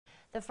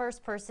The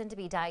first person to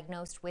be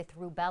diagnosed with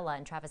rubella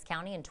in Travis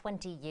County in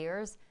 20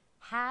 years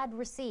had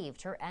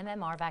received her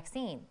MMR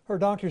vaccine. Her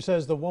doctor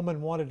says the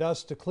woman wanted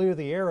us to clear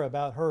the air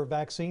about her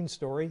vaccine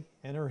story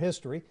and her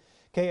history.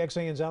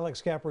 KXAN's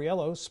Alex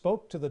Caprariello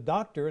spoke to the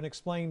doctor and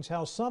explains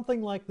how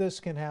something like this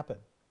can happen.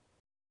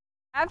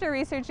 After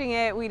researching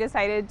it, we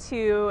decided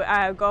to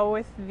go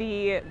with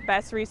the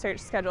best research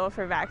schedule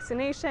for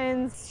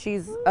vaccinations.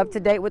 She's up to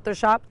date with her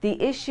shot.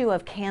 The issue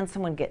of can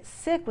someone get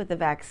sick with the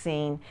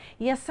vaccine?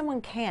 Yes, someone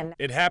can.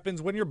 It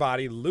happens when your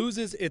body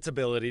loses its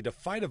ability to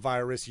fight a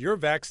virus you're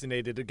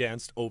vaccinated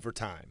against over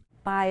time.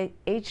 By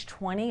age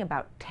 20,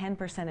 about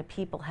 10% of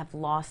people have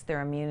lost their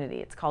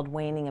immunity. It's called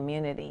waning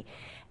immunity.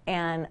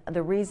 And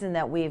the reason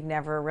that we've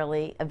never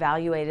really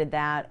evaluated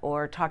that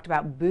or talked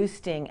about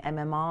boosting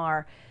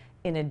MMR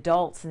in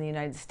adults in the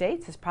United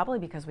States is probably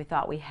because we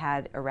thought we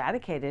had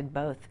eradicated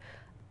both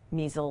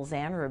measles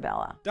and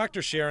rubella.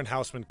 Dr. Sharon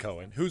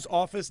Hausman-Cohen, whose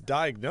office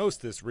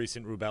diagnosed this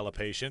recent rubella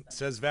patient,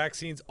 says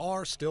vaccines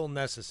are still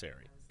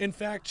necessary. In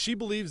fact, she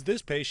believes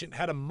this patient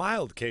had a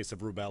mild case of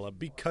rubella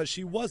because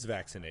she was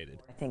vaccinated.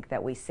 I think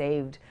that we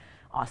saved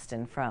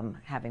Austin from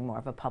having more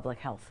of a public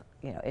health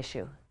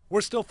issue. We're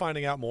still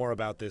finding out more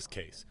about this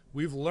case.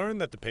 We've learned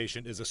that the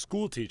patient is a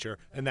school teacher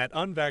and that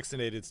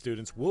unvaccinated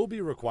students will be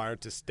required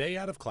to stay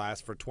out of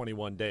class for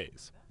 21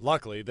 days.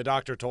 Luckily, the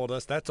doctor told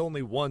us that's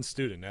only one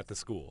student at the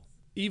school.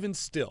 Even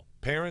still,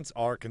 parents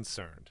are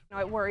concerned.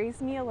 It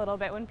worries me a little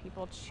bit when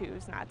people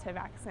choose not to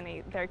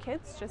vaccinate their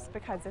kids just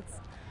because it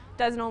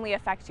doesn't only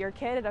affect your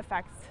kid, it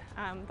affects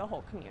the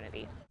whole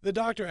community. The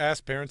doctor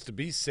asked parents to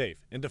be safe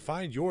and to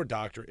find your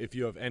doctor if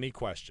you have any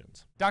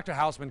questions. Dr.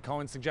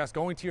 Hausman-Cohen suggests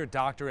going to your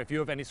doctor if you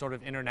have any sort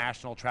of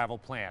international travel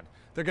planned.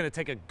 They're going to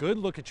take a good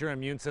look at your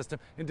immune system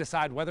and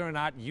decide whether or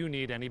not you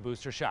need any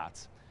booster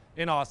shots.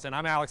 In Austin,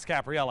 I'm Alex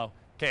Caprariello,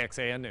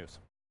 KXAN News.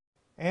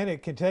 And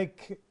it can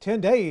take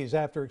 10 days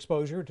after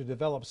exposure to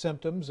develop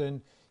symptoms,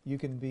 and you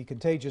can be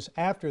contagious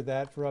after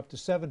that for up to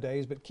 7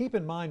 days. But keep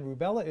in mind,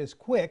 rubella is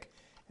quick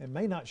and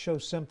may not show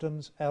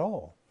symptoms at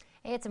all.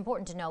 It's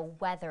important to know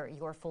whether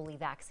you're fully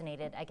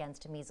vaccinated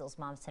against measles,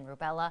 mumps, and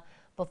rubella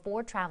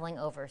before traveling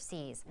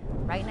overseas.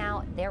 Right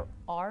now, there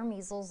are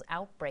measles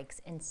outbreaks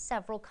in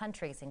several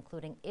countries,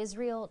 including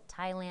Israel,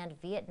 Thailand,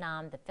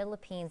 Vietnam, the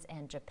Philippines,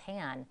 and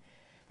Japan.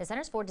 The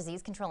Centers for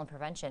Disease Control and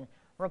Prevention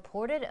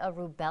reported a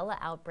rubella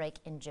outbreak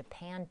in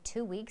Japan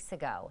 2 weeks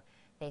ago.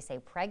 They say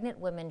pregnant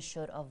women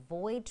should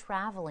avoid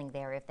traveling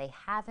there if they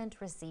haven't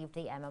received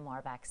the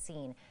MMR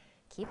vaccine.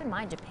 Keep in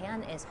mind,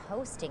 Japan is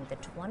hosting the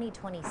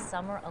 2020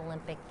 Summer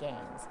Olympic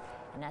Games.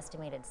 An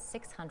estimated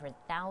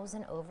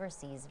 600,000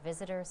 overseas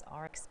visitors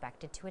are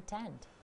expected to attend.